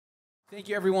Thank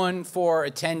you, everyone, for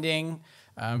attending.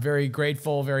 I'm very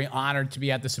grateful, very honored to be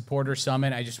at the Supporter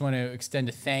Summit. I just want to extend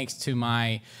a thanks to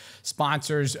my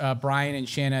sponsors, Brian and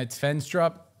Shanna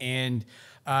Tvenstrup. And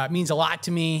it means a lot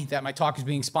to me that my talk is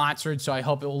being sponsored, so I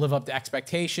hope it will live up to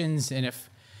expectations. And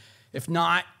if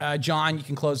not, John, you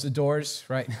can close the doors,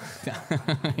 right?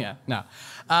 Yeah, no.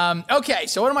 Okay,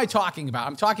 so what am I talking about?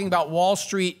 I'm talking about Wall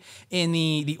Street and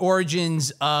the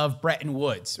origins of Bretton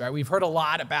Woods, right? We've heard a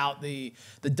lot about the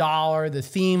dollar. The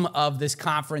theme of this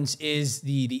conference is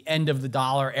the end of the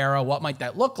dollar era. What might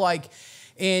that look like?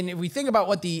 And if we think about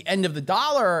what the end of the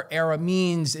dollar era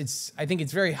means, I think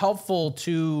it's very helpful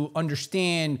to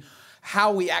understand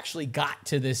how we actually got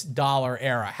to this dollar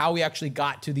era, how we actually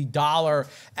got to the dollar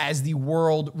as the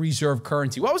world reserve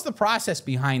currency. What was the process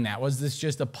behind that? Was this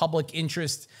just a public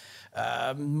interest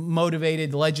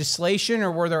motivated legislation,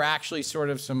 or were there actually sort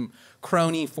of some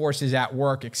crony forces at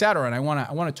work, et cetera? And I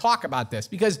want to talk about this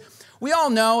because we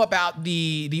all know about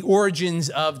the origins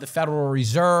of the Federal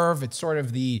Reserve. It's sort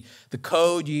of the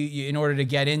code. You in order to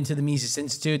get into the Mises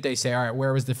Institute, they say, all right,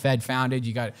 where was the Fed founded?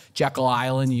 You got Jekyll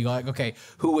Island. You go like, okay,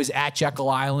 who was at Jekyll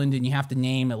Island? And you have to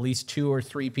name at least 2 or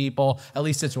 3 people. At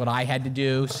least that's what I had to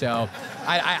do. So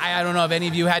I don't know if any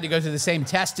of you had to go through the same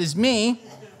test as me.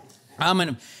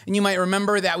 And you might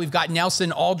remember that we've got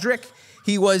Nelson Aldrich.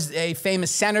 He was a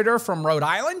famous senator from Rhode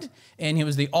Island, and he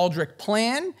was the Aldrich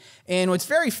Plan. And what's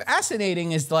very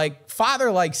fascinating is, like,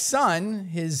 father like son,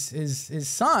 his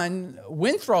son,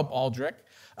 Winthrop Aldrich,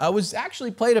 was actually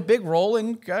played a big role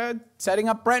in setting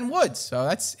up Bretton Woods. So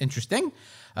that's interesting.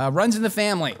 Runs in the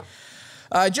family.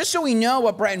 Just so we know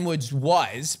what Bretton Woods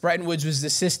was the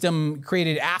system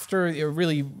created after,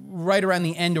 really right around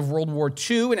the end of World War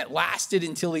II, and it lasted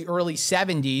until the early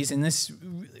 70s, and this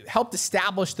helped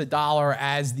establish the dollar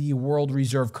as the world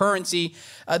reserve currency.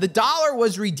 The dollar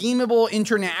was redeemable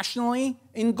internationally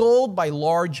in gold by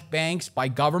large banks, by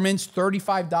governments.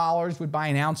 $35 would buy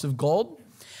an ounce of gold.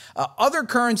 Other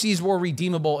currencies were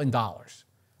redeemable in dollars.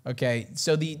 Okay,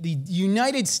 so the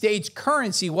United States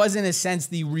currency was, in a sense,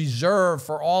 the reserve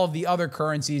for all of the other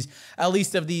currencies, at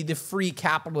least of the free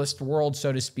capitalist world,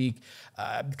 so to speak,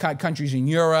 countries in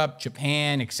Europe,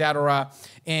 Japan, etc.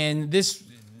 And this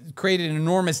created an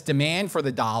enormous demand for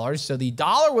the dollars. So the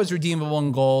dollar was redeemable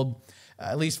in gold,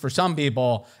 at least for some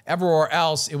people. Everywhere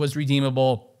else, it was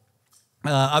redeemable.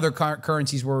 Other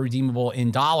currencies were redeemable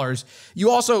in dollars.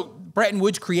 Bretton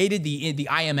Woods created the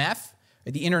IMF,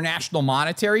 the International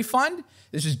Monetary Fund.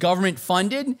 This is government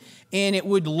funded, and it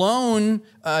would loan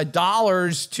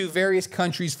dollars to various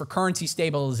countries for currency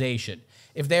stabilization.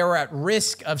 If they were at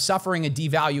risk of suffering a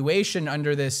devaluation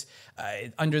under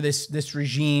this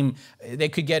regime, they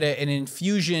could get an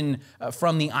infusion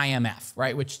from the IMF,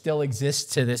 right, which still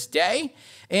exists to this day.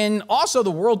 And also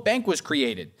the World Bank was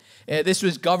created. This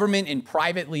was government and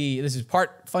privately, this is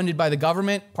part funded by the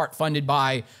government, part funded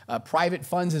by private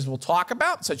funds, as we'll talk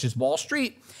about, such as Wall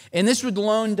Street. And this would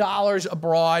loan dollars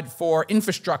abroad for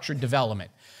infrastructure development.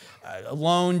 A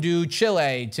loan to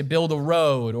Chile to build a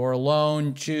road, or a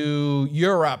loan to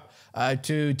Europe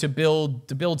to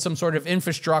build some sort of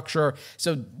infrastructure.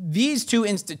 So these two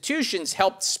institutions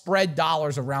helped spread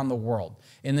dollars around the world.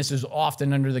 And this is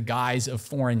often under the guise of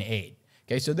foreign aid.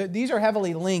 Okay, so these are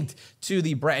heavily linked to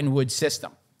the Bretton Woods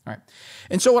system. All right.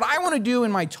 And so what I want to do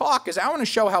in my talk is I want to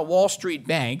show how Wall Street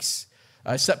banks,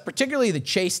 particularly the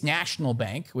Chase National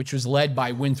Bank, which was led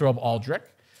by Winthrop Aldrich.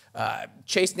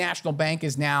 Chase National Bank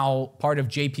is now part of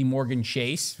J.P. Morgan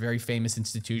Chase, very famous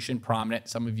institution, prominent.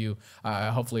 Some of you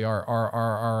hopefully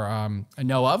know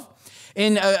of.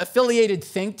 In affiliated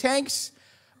think tanks,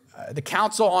 the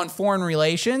Council on Foreign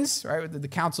Relations, right? The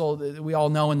council that we all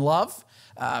know and love.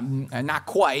 Not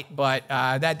quite, but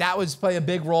that was play a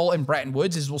big role in Bretton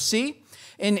Woods, as we'll see.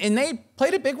 And they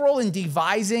played a big role in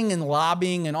devising and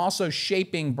lobbying and also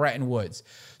shaping Bretton Woods.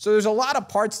 So there's a lot of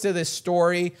parts to this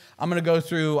story. I'm going to go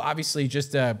through, obviously,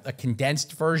 just a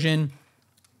condensed version.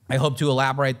 I hope to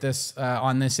elaborate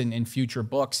on this in future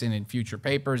books and in future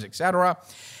papers, etc.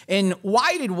 And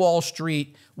why did Wall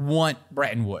Street want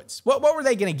Bretton Woods? What were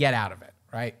they going to get out of it,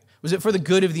 right? Was it for the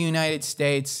good of the United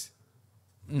States?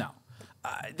 No.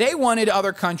 They wanted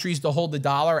other countries to hold the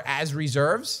dollar as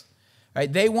reserves.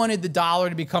 Right? They wanted the dollar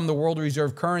to become the world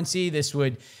reserve currency. This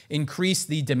would increase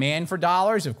the demand for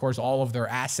dollars. Of course, all of their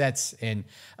assets and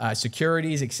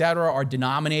securities, et cetera, are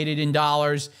denominated in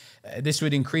dollars. This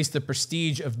would increase the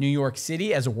prestige of New York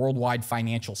City as a worldwide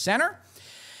financial center.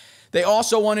 They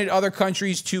also wanted other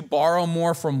countries to borrow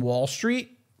more from Wall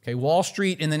Street. Okay, Wall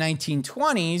Street in the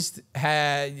 1920s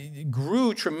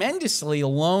grew tremendously,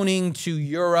 loaning to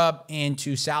Europe and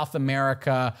to South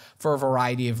America for a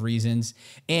variety of reasons.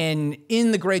 And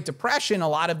in the Great Depression, a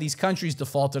lot of these countries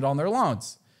defaulted on their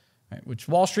loans, right, which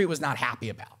Wall Street was not happy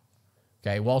about.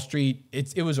 Okay, Wall Street,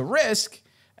 it was a risk,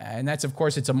 and that's, of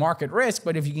course, it's a market risk,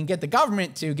 but if you can get the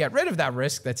government to get rid of that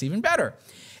risk, that's even better.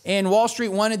 And Wall Street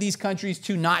wanted these countries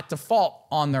to not default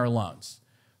on their loans.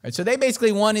 Right, so they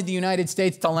basically wanted the United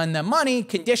States to lend them money,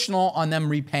 conditional on them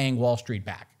repaying Wall Street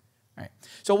back. Right?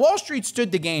 So Wall Street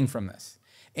stood to gain from this.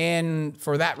 And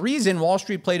for that reason, Wall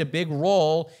Street played a big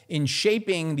role in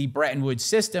shaping the Bretton Woods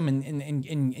system and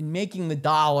in making the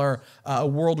dollar a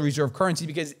world reserve currency,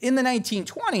 because in the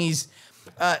 1920s,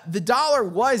 the dollar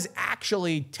was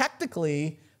actually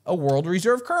technically a world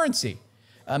reserve currency.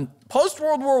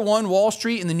 Post-World War I, Wall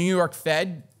Street and the New York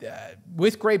Fed,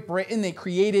 with Great Britain, they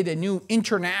created a new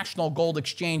international gold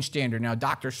exchange standard. Now,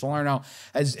 Dr. Salerno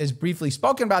has briefly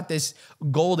spoken about this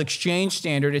gold exchange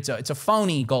standard. It's a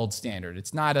phony gold standard.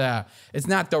 It's not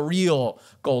the real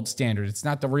gold standard. It's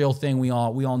not the real thing we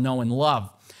all know and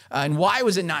love. And why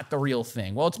was it not the real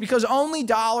thing? Well, it's because only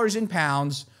dollars and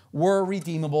pounds were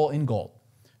redeemable in gold.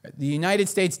 The United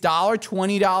States dollar,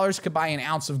 $20 could buy an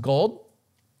ounce of gold.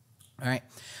 All right.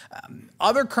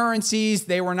 Other currencies,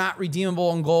 they were not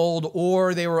redeemable in gold,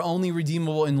 or they were only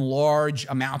redeemable in large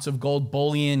amounts of gold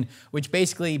bullion, which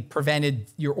basically prevented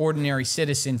your ordinary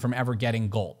citizen from ever getting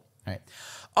gold. Right?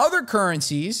 Other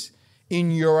currencies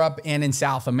in Europe and in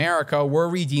South America were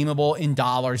redeemable in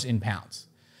dollars and pounds.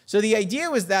 So the idea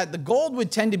was that the gold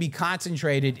would tend to be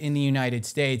concentrated in the United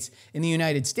States, and the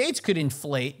United States could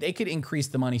inflate, they could increase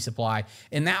the money supply,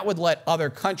 and that would let other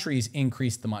countries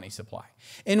increase the money supply.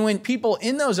 And when people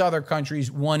in those other countries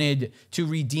wanted to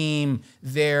redeem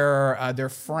their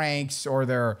francs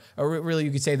or really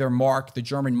you could say their mark, the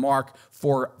German mark,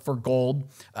 for gold,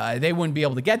 they wouldn't be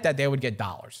able to get that, they would get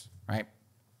dollars, right?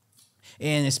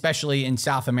 And especially in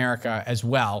South America as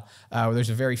well, where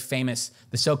there's a very famous,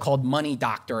 the so-called money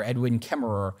doctor, Edwin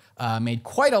Kemmerer, made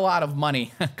quite a lot of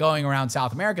money going around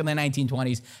South America in the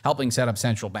 1920s, helping set up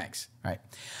central banks. Right?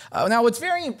 Now, what's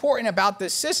very important about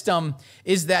this system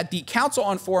is that the Council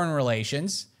on Foreign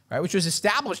Relations, right, which was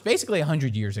established basically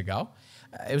 100 years ago,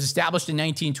 it was established in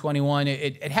 1921.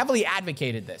 It heavily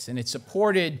advocated this, and it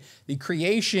supported the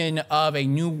creation of a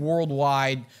new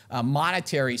worldwide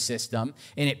monetary system,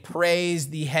 and it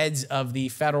praised the heads of the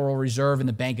Federal Reserve and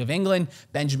the Bank of England,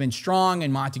 Benjamin Strong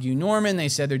and Montague Norman. They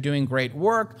said they're doing great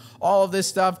work, all of this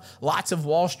stuff. Lots of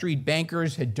Wall Street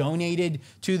bankers had donated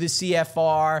to the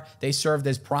CFR. They served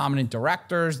as prominent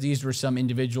directors. These were some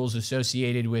individuals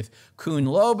associated with Kuhn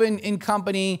Loeb and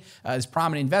Company, this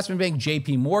prominent investment bank,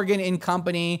 J.P. Morgan and Company,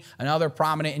 another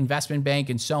prominent investment bank,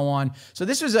 and so on. So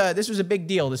this was a big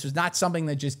deal. This was not something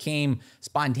that just came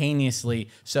spontaneously,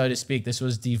 so to speak. This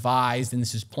was devised and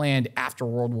this is planned after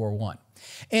World War I.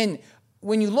 And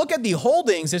when you look at the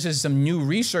holdings, this is some new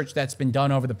research that's been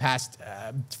done over the past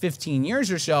 15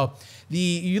 years or so.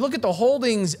 You look at the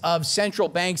holdings of central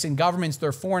banks and governments,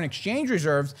 their foreign exchange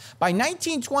reserves. By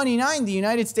 1929, the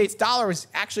United States dollar was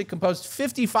actually composed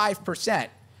 55%.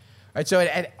 Right, so it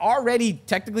had already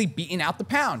technically beaten out the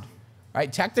pound. Right?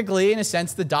 Technically, in a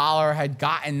sense, the dollar had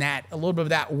gotten a little bit of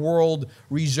that world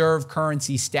reserve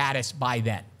currency status by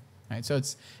then. Right? So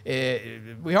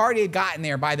we already had gotten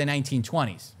there by the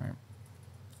 1920s. Right?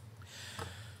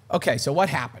 Okay, so what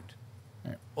happened?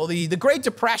 Well, the Great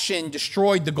Depression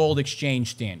destroyed the gold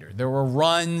exchange standard. There were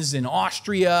runs in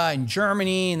Austria and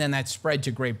Germany, and then that spread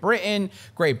to Great Britain.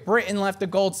 Great Britain left the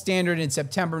gold standard in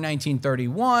September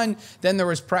 1931. Then there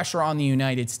was pressure on the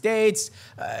United States,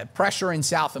 pressure in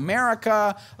South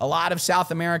America. A lot of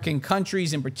South American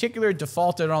countries in particular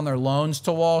defaulted on their loans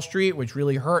to Wall Street, which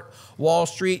really hurt Wall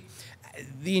Street.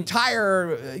 The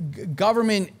entire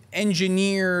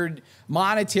government-engineered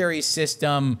monetary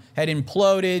system had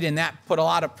imploded, and that put a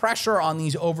lot of pressure on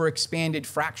these overexpanded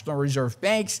fractional reserve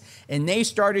banks, and they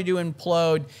started to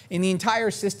implode, and the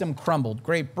entire system crumbled.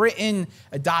 Great Britain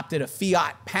adopted a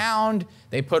fiat pound.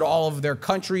 They put all of their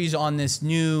countries on this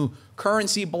new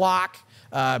currency block.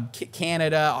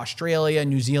 Canada, Australia,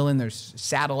 New Zealand, there's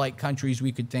satellite countries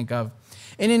we could think of.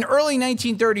 And in early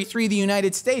 1933, the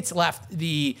United States left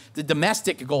the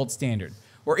domestic gold standard,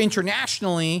 where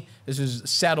internationally, this was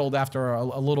settled after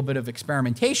a little bit of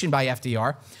experimentation by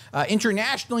FDR,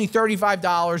 internationally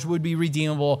 $35 would be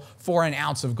redeemable for an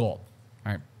ounce of gold.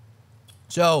 All right.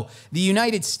 So the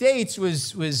United States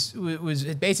was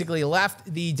basically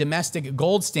left the domestic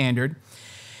gold standard,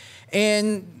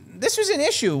 and this was an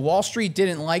issue. Wall Street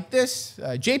didn't like this.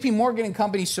 J.P. Morgan and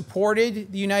Company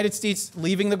supported the United States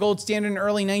leaving the gold standard in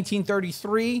early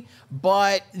 1933,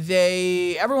 but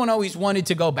everyone always wanted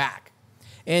to go back.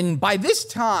 And by this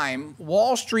time,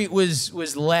 Wall Street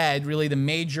was led, really the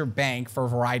major bank, for a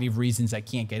variety of reasons I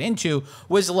can't get into,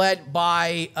 was led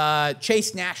by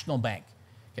Chase National Bank.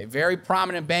 Okay, very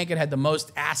prominent bank. It had the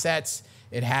most assets.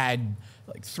 It had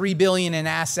like $3 billion in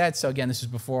assets. So again, this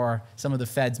was before some of the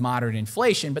Fed's moderate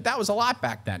inflation, but that was a lot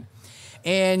back then.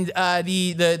 And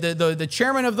the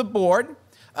chairman of the board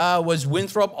was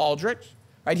Winthrop Aldrich.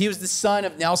 Right, he was the son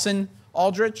of Nelson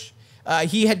Aldrich.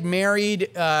 He had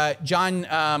married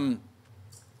John.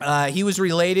 He was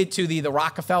related to the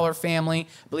Rockefeller family.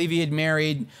 I believe he had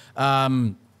married.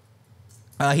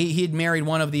 He had married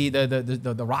one of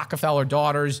the Rockefeller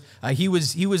daughters. He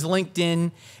was linked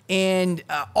in, and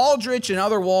Aldrich and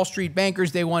other Wall Street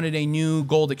bankers, they wanted a new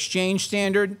gold exchange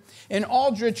standard. And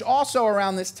Aldrich also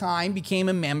around this time became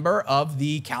a member of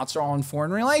the Council on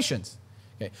Foreign Relations.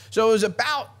 Okay, so it was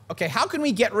about, okay, how can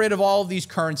we get rid of all of these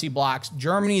currency blocks?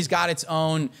 Germany's got its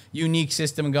own unique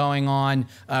system going on.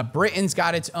 Britain's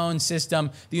got its own system.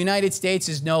 The United States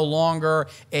is no longer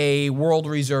a world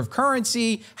reserve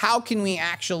currency. How can we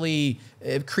actually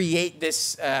create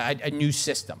this a new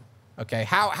system? Okay,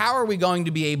 how are we going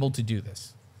to be able to do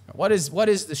this? What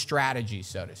is the strategy,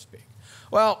 so to speak?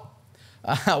 Well,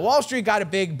 Wall Street got a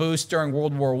big boost during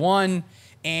World War I,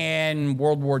 and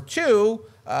World War II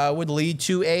would lead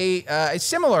to a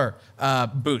similar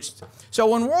boost. So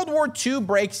when World War II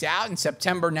breaks out in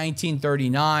September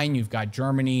 1939, you've got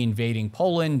Germany invading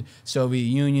Poland. Soviet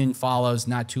Union follows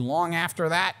not too long after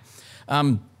that.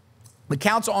 The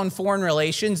Council on Foreign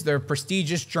Relations, their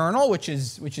prestigious journal, which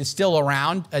is still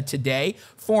around today,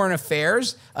 Foreign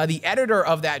Affairs, the editor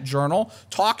of that journal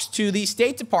talks to the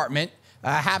State Department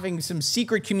having some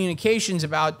secret communications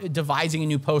about devising a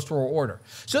new post-war order.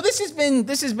 So this has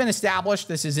been established.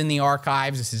 This is in the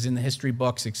archives. This is in the history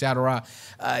books, etc.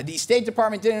 The State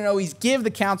Department didn't always give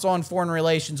the Council on Foreign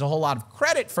Relations a whole lot of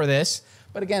credit for this,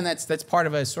 but again, that's part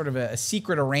of a sort of a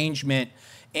secret arrangement,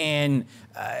 and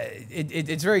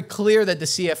it's very clear that the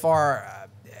CFR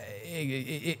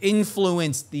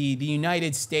influenced the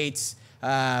United States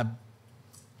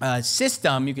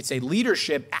system, you could say,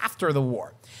 leadership after the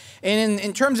war. And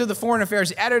in terms of the Foreign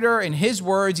Affairs editor, in his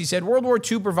words, he said, World War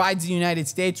II provides the United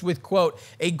States with, quote,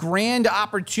 a grand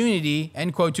opportunity,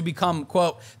 end quote, to become,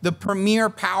 quote, the premier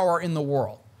power in the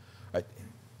world. Right?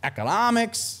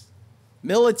 Economics,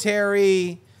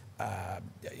 military,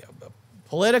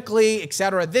 politically,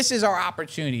 etc. This is our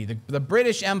opportunity. The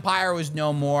British Empire was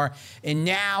no more, and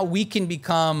now we can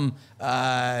become,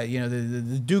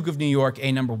 the Duke of New York,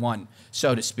 a number one,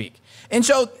 so to speak. And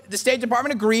so the State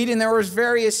Department agreed, and there was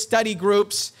various study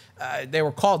groups. They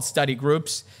were called study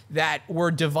groups that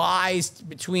were devised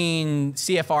between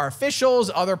CFR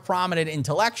officials, other prominent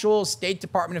intellectuals, State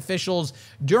Department officials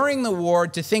during the war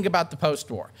to think about the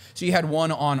post-war. So you had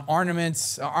one on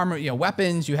armaments,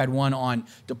 weapons. You had one on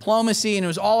diplomacy, and it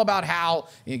was all about how,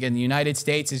 again, the United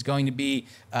States is going to be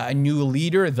a new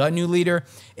leader, the new leader.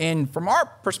 And from our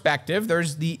perspective,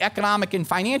 there's the Economic and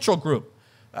Financial Group,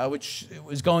 which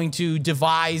was going to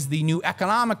devise the new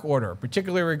economic order,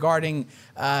 particularly regarding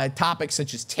topics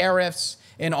such as tariffs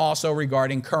and also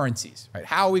regarding currencies. Right?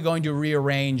 How are we going to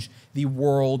rearrange the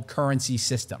world currency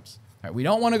systems? Right? We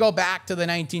don't want to go back to the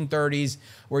 1930s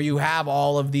where you have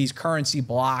all of these currency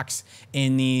blocks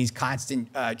in these constant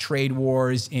trade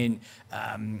wars, in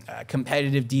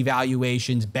competitive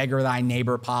devaluations, beggar thy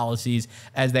neighbor policies,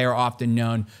 as they are often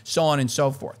known, so on and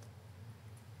so forth.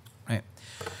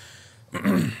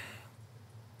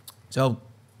 So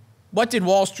what did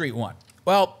Wall Street want?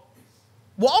 Well,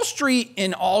 Wall Street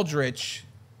and Aldrich,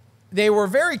 they were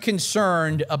very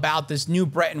concerned about this new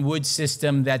Bretton Woods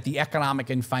system that the Economic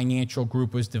and Financial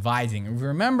Group was devising. If you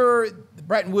remember the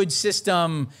Bretton Woods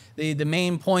system, the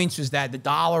main points was that the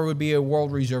dollar would be a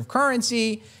world reserve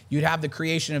currency, you'd have the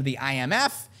creation of the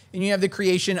IMF, and you have the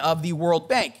creation of the World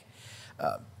Bank.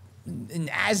 And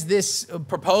as this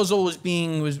proposal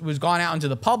was gone out into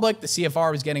the public, the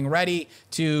CFR was getting ready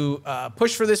to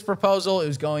push for this proposal. It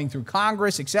was going through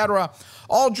Congress, etc.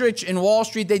 Aldrich and Wall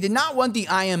Street, they did not want the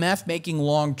IMF making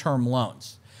long-term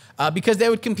loans because they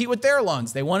would compete with their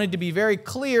loans. They wanted to be very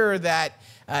clear that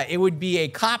it would be a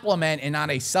complement and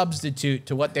not a substitute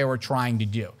to what they were trying to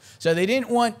do. So they didn't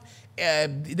want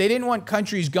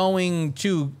countries going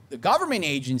to the government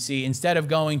agency instead of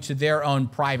going to their own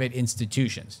private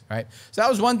institutions, right? So that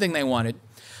was one thing they wanted.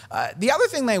 The other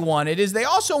thing they wanted is they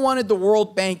also wanted the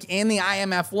World Bank and the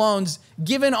IMF loans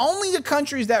given only to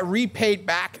countries that repaid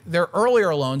back their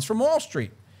earlier loans from Wall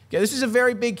Street. Okay, this is a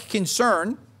very big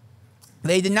concern.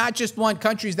 They did not just want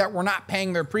countries that were not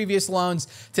paying their previous loans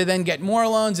to then get more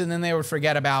loans, and then they would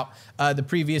forget about the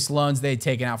previous loans they had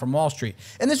taken out from Wall Street.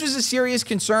 And this was a serious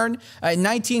concern. In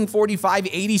 1945,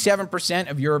 87%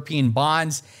 of European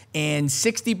bonds and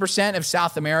 60% of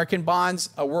South American bonds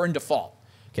were in default.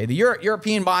 Okay, the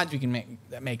European bonds,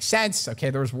 that makes sense. Okay,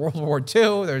 there was World War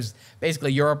II. There's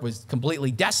basically Europe was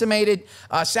completely decimated.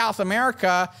 South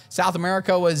America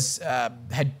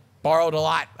had borrowed a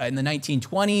lot in the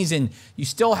 1920s, and you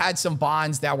still had some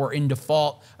bonds that were in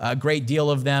default, a great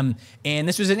deal of them. And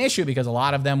this was an issue because a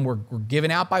lot of them were given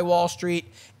out by Wall Street,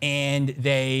 and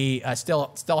they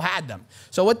still had them.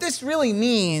 So what this really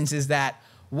means is that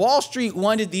Wall Street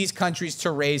wanted these countries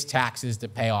to raise taxes to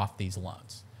pay off these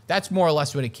loans. That's more or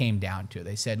less what it came down to.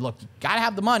 They said, look, you got to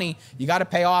have the money. You got to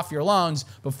pay off your loans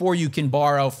before you can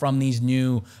borrow from these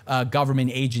new government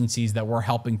agencies that we're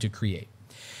helping to create.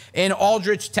 And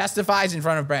Aldrich testifies in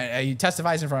front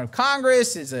of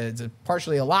Congress. It's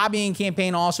partially a lobbying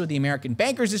campaign, also the American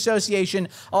Bankers Association.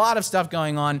 A lot of stuff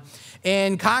going on.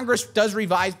 And Congress does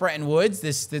revise Bretton Woods.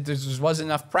 There wasn't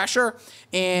enough pressure.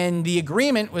 And the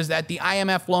agreement was that the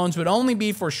IMF loans would only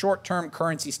be for short-term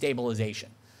currency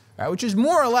stabilization, right, which is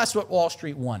more or less what Wall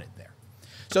Street wanted there.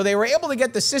 So they were able to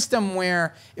get the system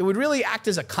where it would really act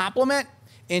as a complement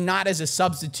and not as a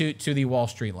substitute to the Wall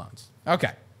Street loans.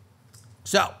 Okay.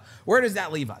 So where does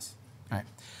that leave us? All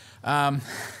right.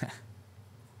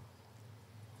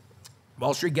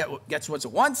 Wall Street gets what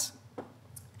it wants.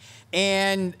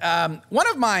 And one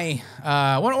of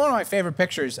my favorite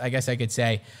pictures, I guess I could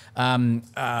say,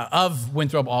 of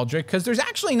Winthrop Aldrich, because there's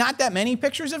actually not that many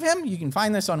pictures of him. You can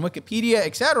find this on Wikipedia,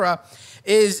 etc.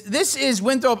 This is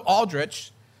Winthrop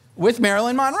Aldrich with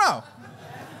Marilyn Monroe.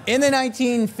 In the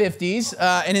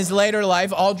 1950s, in his later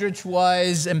life, Aldrich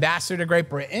was ambassador to Great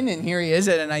Britain, and here he is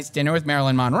at a nice dinner with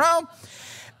Marilyn Monroe.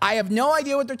 I have no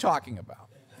idea what they're talking about.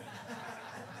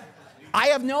 I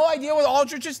have no idea what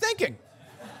Aldrich is thinking.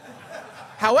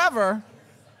 However,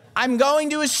 I'm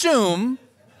going to assume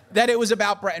that it was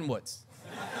about Bretton Woods,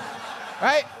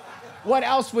 right? What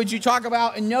else would you talk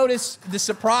about? And notice the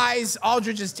surprise.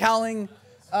 Aldrich is telling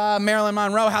Marilyn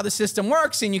Monroe how the system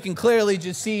works, and you can clearly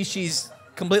just see she's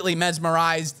completely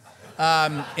mesmerized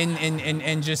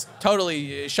and just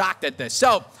totally shocked at this.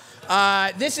 So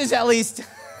this is at least,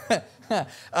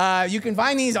 you can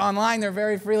find these online. They're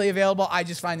very freely available. I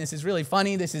just find this is really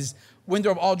funny. This is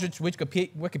Winthrop Aldrich's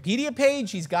Wikipedia page.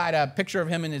 He's got a picture of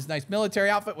him in his nice military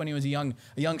outfit when he was a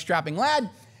young strapping lad.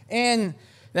 And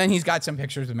then he's got some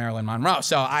pictures of Marilyn Monroe.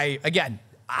 So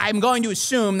I'm going to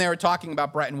assume they were talking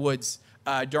about Bretton Woods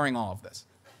during all of this.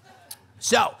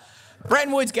 So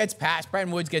Bretton Woods gets passed.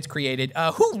 Bretton Woods gets created.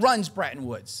 Who runs Bretton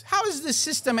Woods? How is the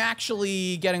system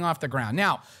actually getting off the ground?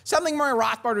 Now, something Murray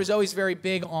Rothbard was always very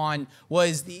big on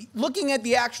was looking at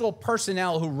the actual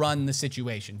personnel who run the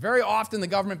situation. Very often the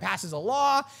government passes a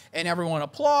law and everyone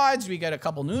applauds. We get a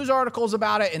couple news articles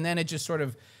about it, and then it just sort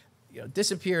of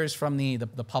disappears from the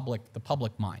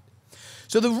public mind.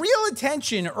 So the real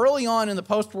attention early on in the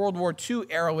post-World War II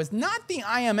era was not the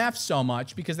IMF so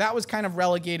much, because that was kind of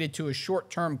relegated to a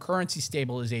short-term currency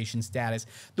stabilization status.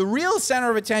 The real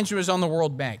center of attention was on the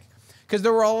World Bank, because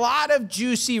there were a lot of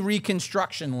juicy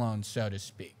reconstruction loans, so to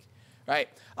speak, right?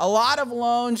 A lot of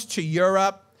loans to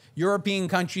Europe, European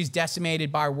countries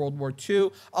decimated by World War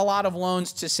II, a lot of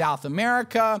loans to South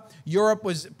America. Europe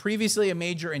was previously a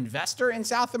major investor in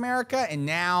South America, and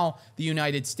now the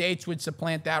United States would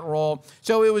supplant that role.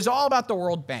 So it was all about the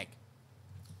World Bank.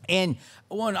 And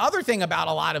one other thing about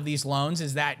a lot of these loans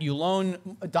is that you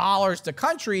loan dollars to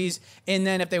countries, and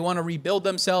then if they want to rebuild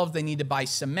themselves, they need to buy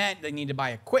cement, they need to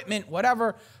buy equipment,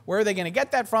 whatever. Where are they going to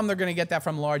get that from? They're going to get that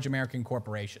from large American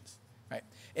corporations. Right?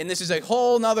 And this is a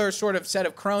whole nother sort of set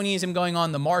of cronyism going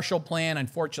on, the Marshall Plan.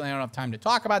 Unfortunately, I don't have time to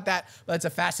talk about that, but it's a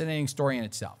fascinating story in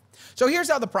itself. So here's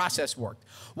how the process worked.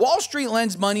 Wall Street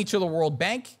lends money to the World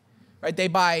Bank. Right? They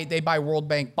buy World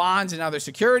Bank bonds and other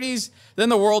securities. Then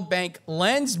the World Bank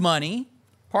lends money,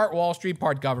 part Wall Street,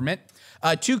 part government,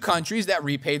 to countries that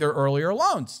repay their earlier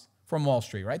loans from Wall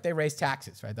Street. Right? They raise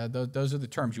taxes. Right? Those are the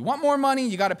terms. You want more money,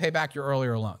 you got to pay back your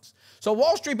earlier loans. So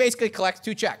Wall Street basically collects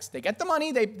two checks. They get the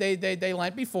money they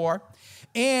lent before,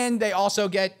 and they also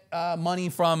get money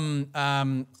from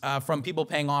people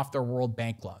paying off their World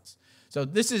Bank loans. So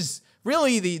this is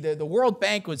really the World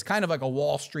Bank was kind of like a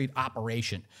Wall Street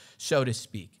operation, so to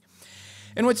speak.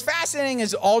 And what's fascinating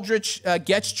is Aldrich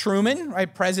gets Truman,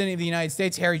 right, President of the United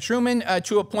States, Harry Truman,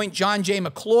 to appoint John J.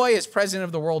 McCloy as president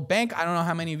of the World Bank. I don't know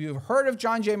how many of you have heard of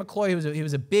John J. McCloy. He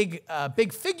was a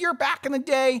big figure back in the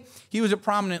day. He was a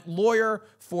prominent lawyer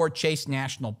for Chase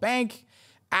National Bank.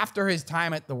 After his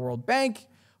time at the World Bank,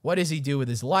 what does he do with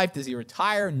his life? Does he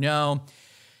retire? No.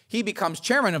 He becomes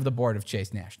chairman of the board of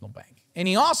Chase National Bank. And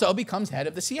he also becomes head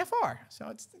of the CFR. So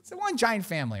it's one giant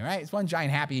family, right? It's one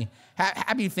giant happy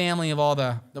family of all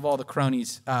the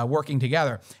cronies working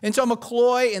together. And so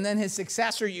McCloy and then his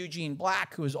successor, Eugene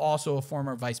Black, who is also a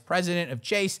former vice president of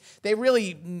Chase, they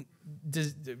really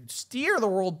steer the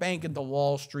World Bank into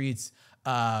Wall Street's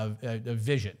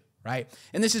vision, right?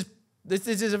 And this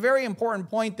is a very important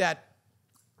point that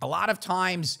a lot of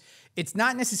times it's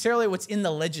not necessarily what's in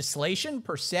the legislation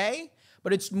per se,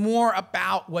 but it's more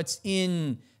about what's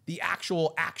in the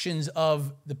actual actions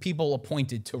of the people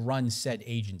appointed to run said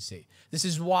agency. This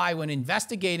is why when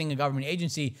investigating a government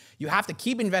agency, you have to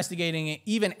keep investigating it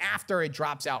even after it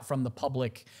drops out from the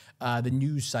public, the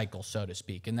news cycle, so to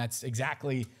speak. And that's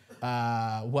exactly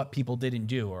what people didn't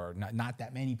do, or not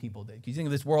that many people did. You think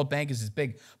of this World Bank as this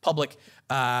big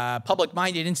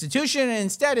public-minded institution, and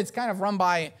instead it's kind of run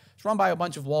by a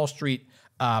bunch of Wall Street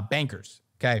bankers,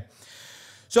 okay?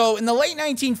 So in the late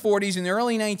 1940s and the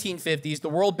early 1950s, the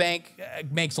World Bank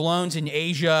makes loans in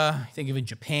Asia, think of in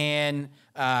Japan,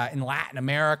 in Latin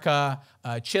America,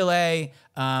 Chile,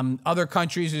 other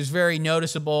countries. It was very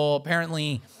noticeable.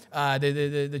 Apparently,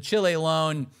 the Chile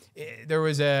loan,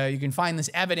 you can find this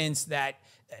evidence that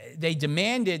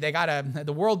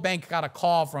the World Bank got a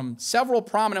call from several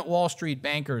prominent Wall Street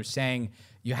bankers saying,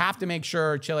 you have to make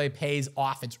sure Chile pays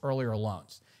off its earlier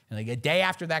loans. And like a day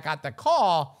after that got the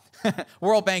call,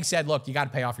 World Bank said, look, you got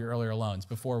to pay off your earlier loans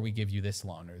before we give you this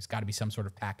loan, or it's got to be some sort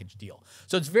of package deal.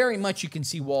 So it's very much, you can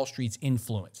see Wall Street's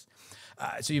influence.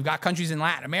 So you've got countries in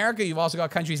Latin America, you've also got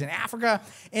countries in Africa,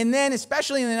 and then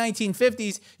especially in the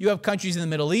 1950s, you have countries in the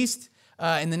Middle East.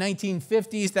 In the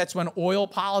 1950s, that's when oil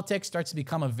politics starts to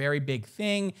become a very big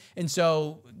thing. And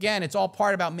so again, it's all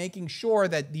part about making sure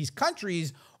that these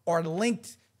countries are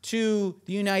linked to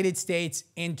the United States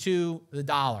and to the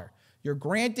dollar. You're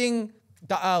granting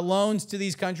loans to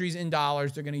these countries in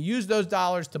dollars. They're going to use those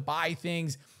dollars to buy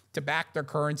things, to back their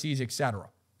currencies, etc.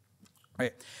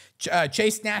 Right.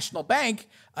 Chase National Bank,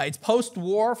 its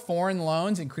post-war foreign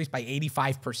loans increased by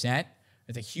 85%.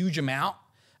 It's a huge amount.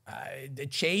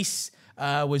 Chase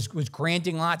was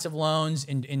granting lots of loans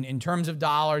in terms of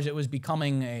dollars. It was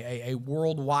becoming a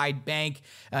worldwide bank.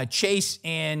 Chase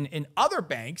and other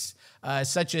banks,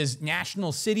 such as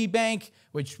National City Bank,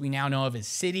 which we now know of as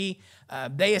Citi,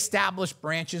 they established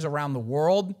branches around the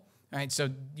world. Right, so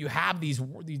you have these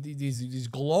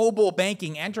global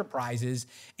banking enterprises,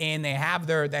 and they have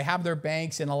their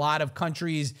banks in a lot of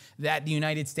countries that the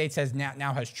United States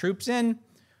now has troops in.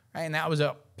 Right, and that was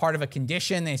a part of a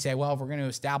condition. They say, well, if we're going to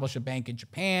establish a bank in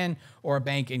Japan or a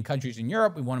bank in countries in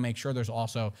Europe, we want to make sure there's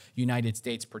also United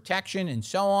States protection and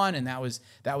so on. And that was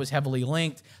heavily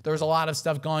linked. There was a lot of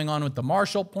stuff going on with the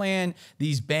Marshall Plan.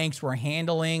 These banks were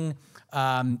handling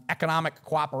economic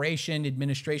cooperation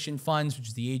administration funds, which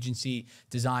is the agency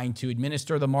designed to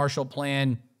administer the Marshall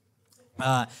Plan.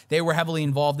 They were heavily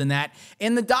involved in that.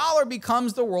 And the dollar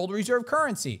becomes the world reserve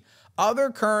currency.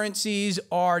 Other currencies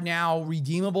are now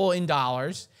redeemable in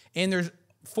dollars, and there's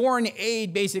foreign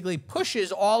aid basically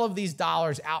pushes all of these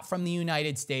dollars out from the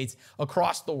United States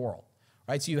across the world.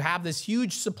 Right? So you have this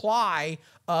huge supply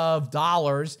of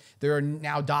dollars. There are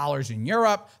now dollars in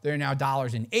Europe. There are now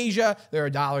dollars in Asia. There are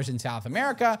dollars in South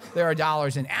America. There are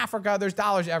dollars in Africa. There's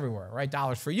dollars everywhere, right?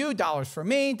 Dollars for you, dollars for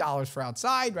me, dollars for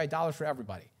outside, right? Dollars for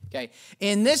everybody. Okay,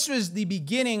 and this was the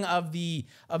beginning of the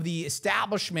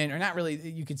establishment, or not really,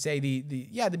 you could say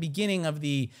the beginning of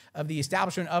the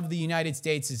establishment of the United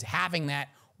States is having that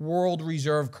world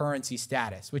reserve currency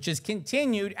status, which has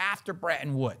continued after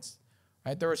Bretton Woods.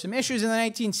 Right, there were some issues in the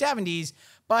 1970s,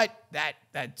 but that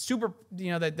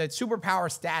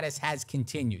superpower status has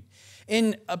continued,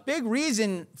 and a big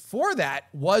reason for that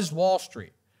was Wall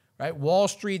Street. Right, Wall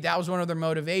Street, that was one of their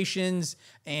motivations,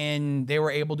 and they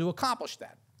were able to accomplish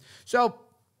that. So,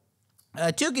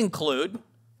 to conclude,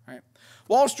 right,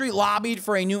 Wall Street lobbied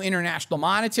for a new international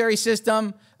monetary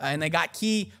system, and they got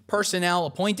key personnel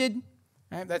appointed.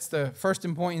 Right? That's the first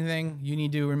important thing you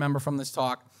need to remember from this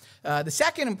talk. The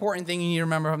second important thing you need to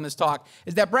remember from this talk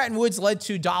is that Bretton Woods led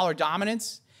to dollar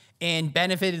dominance and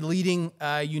benefited leading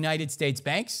United States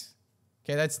banks.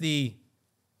 Okay, that's the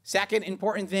second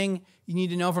important thing you need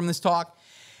to know from this talk.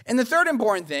 And the third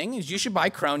important thing is you should buy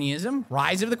Cronyism,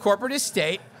 Rise of the Corporatist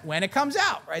State, when it comes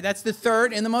out, right? That's the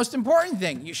third and the most important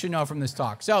thing you should know from this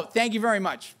talk. So thank you very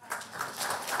much.